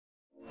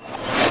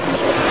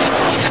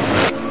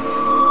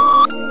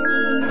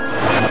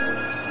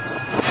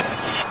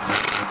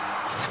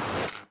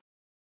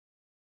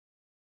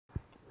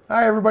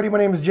Hi everybody, my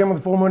name is Jim with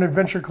the Full Moon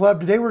Adventure Club.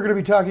 Today we're going to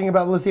be talking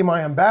about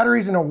lithium-ion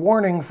batteries and a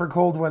warning for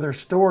cold weather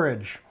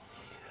storage.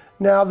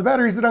 Now the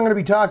batteries that I'm going to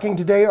be talking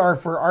today are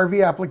for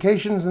RV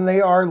applications, and they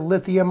are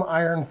lithium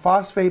iron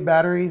phosphate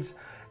batteries,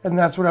 and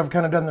that's what I've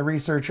kind of done the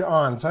research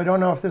on. So I don't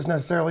know if this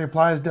necessarily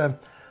applies to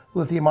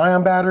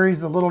lithium-ion batteries,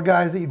 the little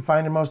guys that you'd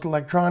find in most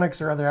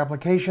electronics or other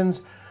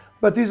applications,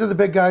 but these are the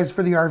big guys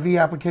for the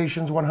RV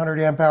applications, 100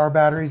 amp hour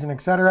batteries and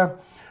etc.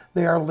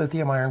 They are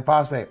lithium iron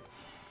phosphate.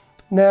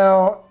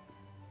 Now,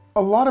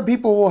 a lot of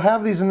people will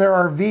have these in their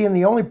RV, and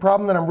the only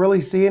problem that I'm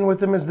really seeing with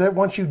them is that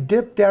once you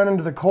dip down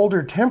into the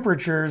colder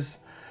temperatures,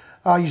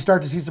 you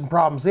start to see some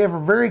problems. They have a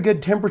very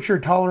good temperature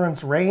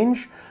tolerance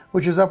range,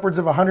 which is upwards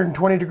of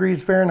 120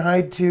 degrees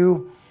Fahrenheit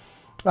to,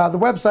 the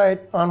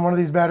website on one of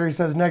these batteries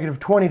says negative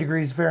 20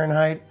 degrees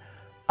Fahrenheit.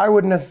 I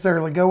wouldn't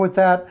necessarily go with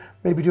that,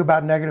 maybe to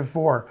about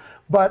 -4.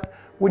 But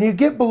when you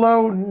get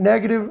below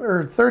negative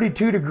or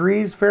 32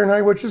 degrees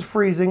Fahrenheit, which is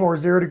freezing, or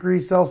 0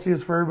 degrees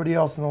Celsius for everybody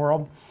else in the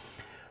world,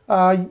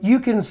 you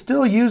can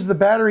still use the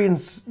battery and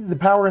the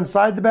power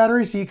inside the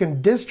battery, so you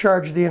can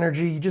discharge the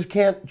energy. You just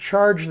can't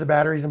charge the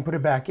batteries and put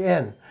it back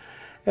in.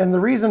 And the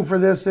reason for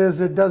this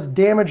is it does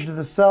damage to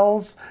the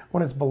cells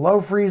when it's below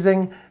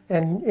freezing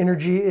and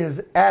energy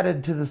is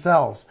added to the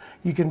cells.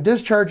 You can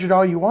discharge it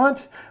all you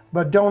want,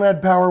 but don't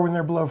add power when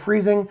they're below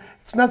freezing.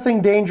 It's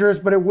nothing dangerous,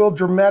 but it will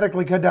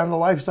dramatically cut down the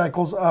life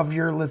cycles of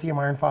your lithium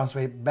iron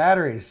phosphate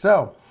batteries.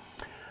 So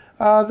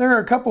there are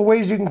a couple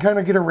ways you can kind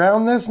of get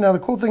around this. Now, the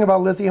cool thing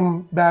about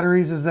lithium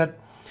batteries is that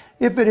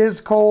if it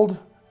is cold,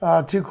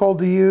 too cold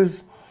to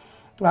use,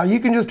 you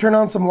can just turn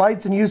on some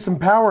lights and use some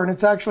power, and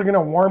it's actually going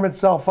to warm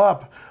itself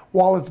up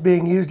while it's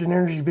being used and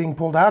energy is being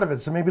pulled out of it.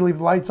 So maybe leave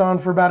the lights on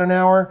for about an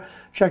hour,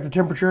 check the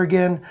temperature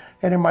again,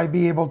 and it might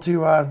be able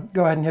to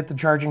go ahead and hit the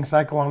charging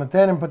cycle on it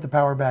then and put the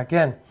power back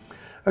in.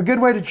 A good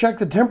way to check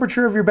the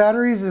temperature of your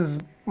batteries is,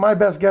 my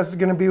best guess is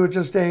going to be with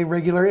just a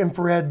regular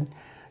infrared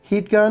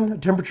heat gun, a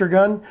temperature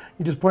gun.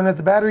 You just point at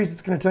the batteries,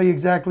 it's going to tell you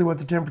exactly what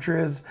the temperature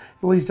is,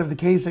 at least of the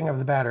casing of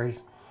the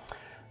batteries.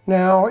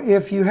 Now,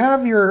 if you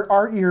have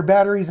your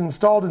batteries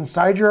installed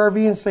inside your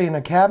RV and say in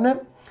a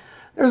cabinet,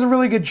 there's a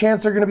really good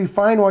chance they're going to be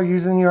fine while you're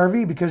using the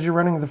RV because you're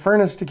running the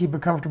furnace to keep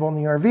it comfortable in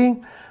the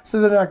RV, so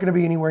they're not going to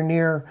be anywhere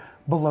near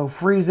below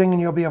freezing, and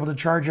you'll be able to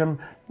charge them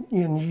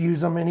and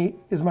use them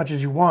as much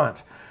as you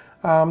want.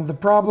 The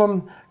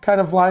problem kind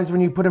of lies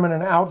when you put them in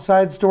an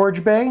outside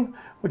storage bay,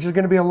 which is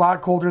going to be a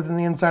lot colder than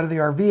the inside of the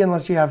RV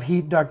unless you have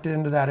heat ducted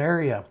into that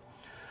area.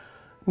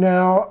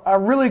 Now, a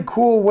really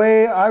cool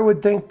way I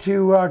would think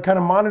to kind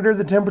of monitor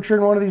the temperature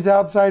in one of these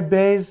outside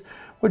bays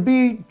would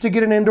be to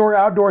get an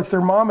indoor-outdoor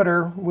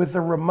thermometer with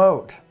a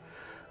remote.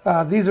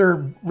 These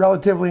are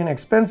relatively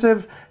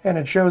inexpensive, and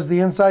it shows the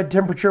inside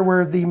temperature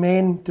where the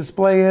main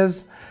display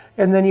is,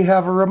 and then you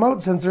have a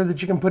remote sensor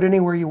that you can put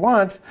anywhere you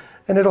want,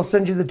 and it'll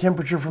send you the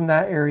temperature from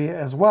that area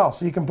as well.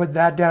 So you can put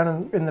that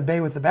down in the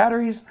bay with the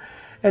batteries,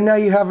 and now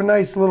you have a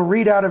nice little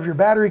readout of your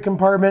battery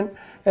compartment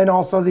and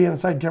also the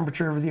inside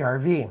temperature of the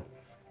RV.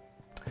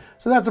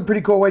 So that's a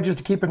pretty cool way just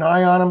to keep an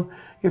eye on them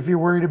if you're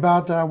worried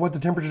about what the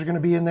temperature is going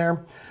to be in there.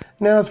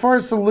 Now, as far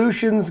as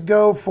solutions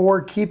go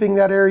for keeping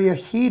that area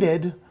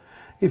heated,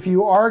 if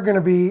you are going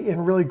to be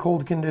in really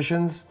cold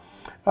conditions,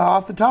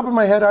 off the top of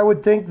my head, I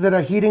would think that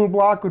a heating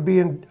block would be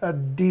a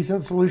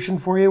decent solution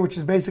for you, which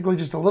is basically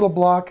just a little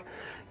block.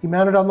 You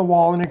mount it on the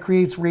wall and it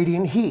creates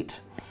radiant heat.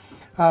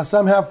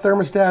 Some have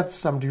thermostats,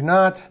 some do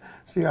not.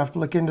 So you have to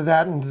look into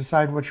that and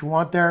decide what you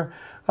want there.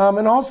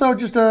 And also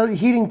just a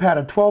heating pad,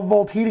 a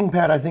 12-volt heating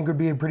pad, I think would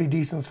be a pretty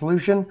decent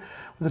solution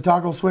with a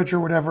toggle switch or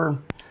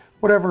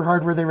whatever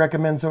hardware they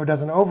recommend so it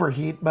doesn't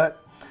overheat.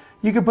 But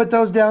you could put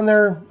those down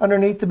there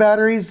underneath the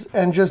batteries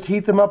and just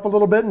heat them up a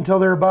little bit until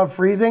they're above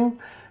freezing.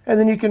 And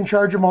then you can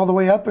charge them all the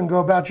way up and go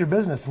about your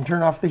business and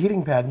turn off the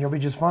heating pad and you'll be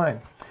just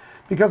fine.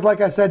 Because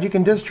like I said, you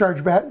can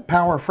discharge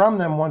power from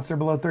them once they're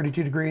below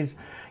 32 degrees.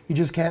 You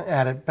just can't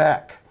add it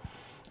back.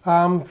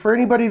 For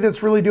anybody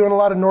that's really doing a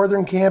lot of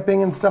northern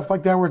camping and stuff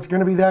like that where it's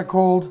going to be that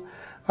cold,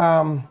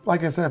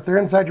 like I said, if they're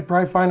inside, you're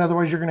probably fine.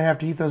 Otherwise, you're going to have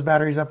to heat those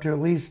batteries up to at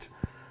least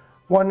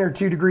 1 or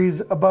 2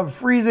 degrees above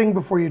freezing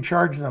before you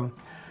charge them.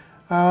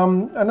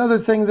 Another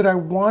thing that I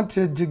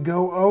wanted to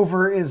go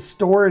over is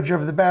storage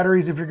of the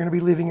batteries if you're going to be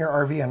leaving your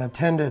RV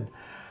unattended.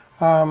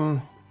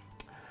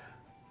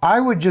 I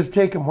would just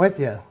take them with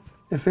you.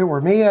 If it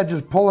were me, I'd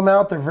just pull them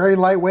out. They're very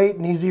lightweight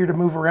and easier to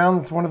move around.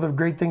 That's one of the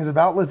great things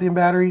about lithium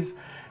batteries,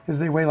 is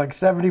they weigh like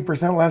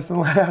 70% less than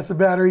lead acid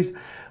batteries.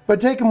 But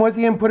take them with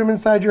you and put them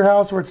inside your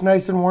house where it's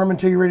nice and warm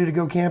until you're ready to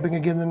go camping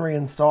again, then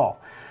reinstall.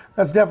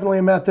 That's definitely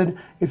a method.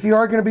 If you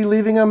are going to be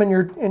leaving them and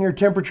your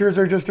temperatures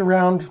are just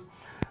around,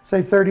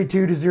 say,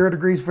 32 to 0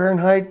 degrees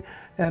Fahrenheit,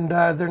 and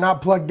they're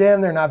not plugged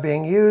in, they're not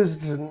being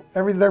used, and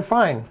everything, they're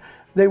fine.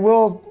 They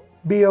will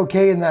be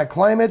okay in that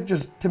climate.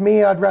 Just to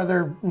me, I'd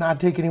rather not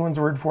take anyone's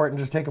word for it and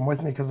just take them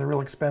with me because they're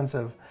real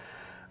expensive.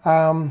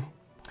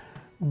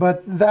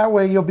 But that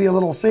way you'll be a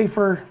little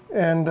safer,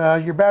 and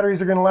your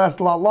batteries are going to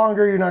last a lot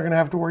longer. You're not going to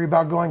have to worry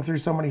about going through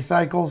so many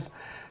cycles,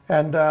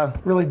 and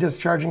really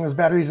discharging those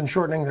batteries and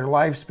shortening their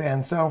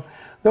lifespan. So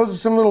those are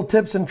some little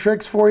tips and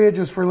tricks for you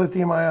just for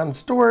lithium ion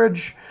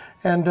storage,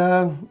 and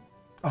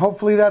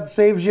hopefully that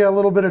saves you a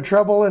little bit of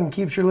trouble and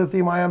keeps your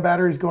lithium ion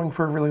batteries going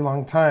for a really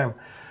long time.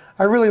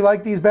 I really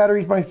like these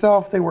batteries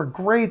myself. They work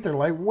great, they're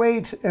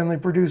lightweight, and they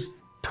produce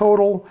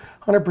total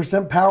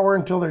 100% power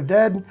until they're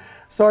dead.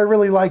 So I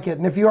really like it.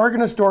 And if you are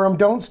going to store them,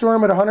 don't store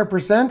them at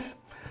 100%.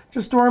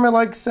 Just store them at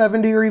like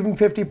 70 or even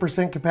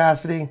 50%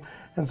 capacity.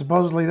 And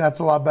supposedly that's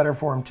a lot better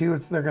for them too.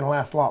 They're going to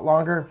last a lot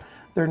longer.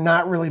 They're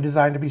not really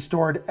designed to be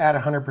stored at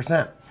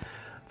 100%.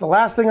 The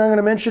last thing I'm going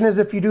to mention is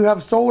if you do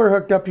have solar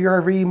hooked up to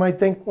your RV, you might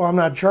think, well, I'm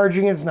not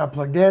charging it, it's not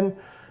plugged in,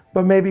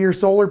 but maybe your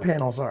solar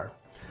panels are.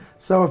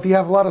 So if you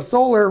have a lot of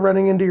solar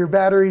running into your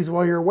batteries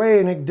while you're away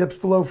and it dips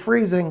below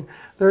freezing,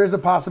 there is a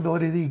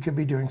possibility that you could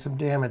be doing some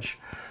damage.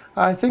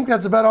 I think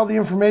that's about all the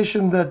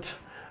information that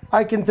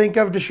I can think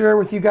of to share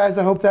with you guys.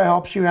 I hope that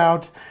helps you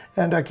out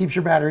and keeps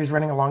your batteries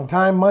running a long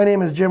time. My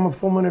name is Jim with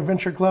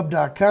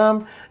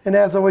fullmoonadventureclub.com, and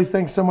as always,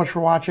 thanks so much for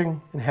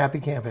watching and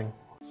happy camping.